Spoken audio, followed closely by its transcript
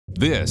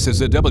This is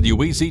a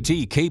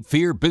WECT Cape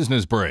Fear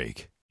Business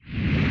Break.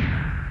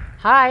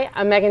 Hi,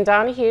 I'm Megan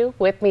Donahue.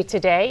 With me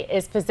today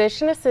is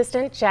Physician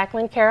Assistant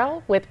Jacqueline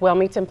Carroll with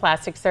Wilmington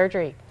Plastic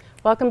Surgery.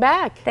 Welcome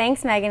back.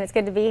 Thanks, Megan. It's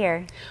good to be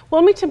here.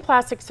 Wilmington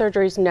Plastic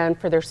Surgery is known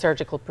for their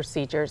surgical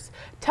procedures.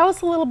 Tell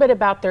us a little bit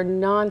about their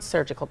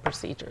non-surgical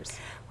procedures.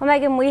 Well,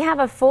 Megan, we have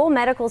a full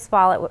medical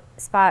spa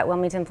at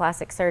Wilmington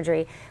Plastic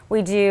Surgery.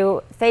 We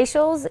do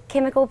facials,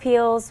 chemical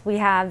peels, we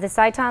have the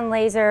Cyton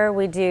laser,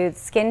 we do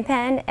skin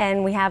pen,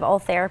 and we have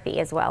Ultherapy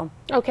as well.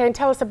 Okay, and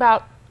tell us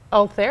about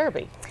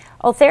Ultherapy.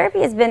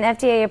 Ultherapy has been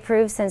FDA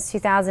approved since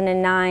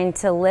 2009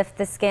 to lift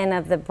the skin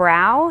of the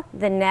brow,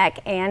 the neck,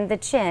 and the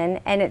chin,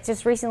 and it's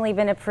just recently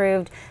been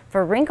approved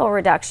for wrinkle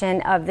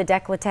reduction of the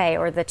décolleté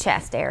or the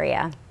chest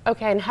area.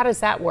 Okay, and how does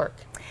that work?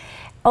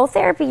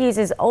 Ultherapy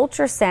uses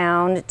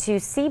ultrasound to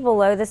see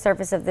below the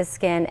surface of the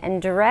skin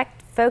and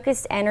direct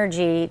focused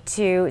energy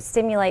to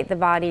stimulate the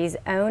body's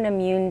own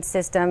immune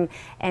system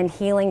and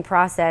healing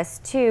process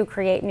to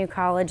create new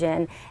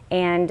collagen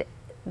and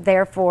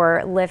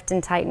therefore lift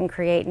and tighten,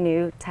 create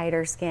new,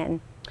 tighter skin.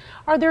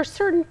 Are there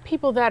certain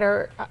people that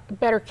are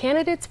better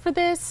candidates for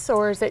this,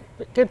 or is it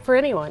good for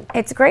anyone?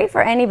 It's great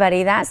for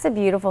anybody. That's the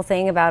beautiful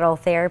thing about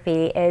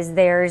Ultherapy is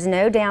there's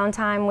no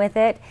downtime with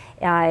it.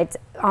 It's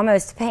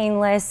almost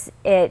painless.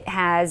 It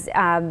has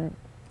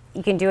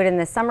you can do it in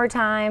the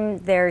summertime.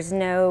 There's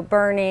no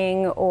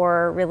burning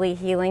or really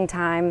healing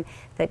time.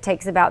 That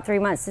takes about 3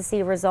 months to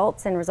see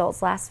results, and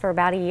results last for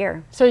about a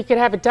year. So you could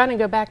have it done and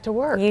go back to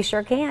work? You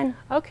sure can.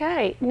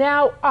 Okay.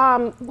 Now,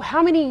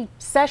 how many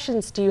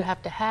sessions do you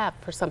have to have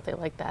for something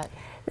like that?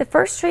 The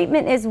first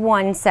treatment is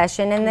one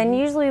session, and then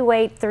usually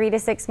wait 3 to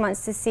 6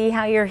 months to see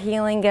how your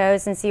healing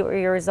goes and see what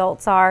your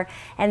results are.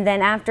 And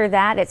then after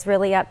that, it's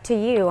really up to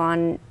you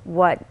on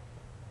what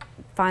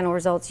final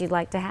results you'd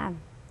like to have.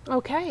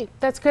 Okay,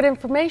 that's good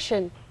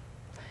information.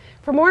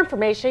 For more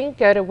information,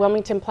 go to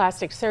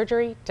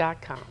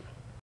wilmingtonplasticsurgery.com.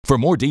 For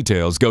more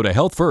details, go to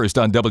Health First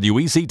on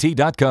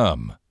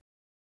WECT.com.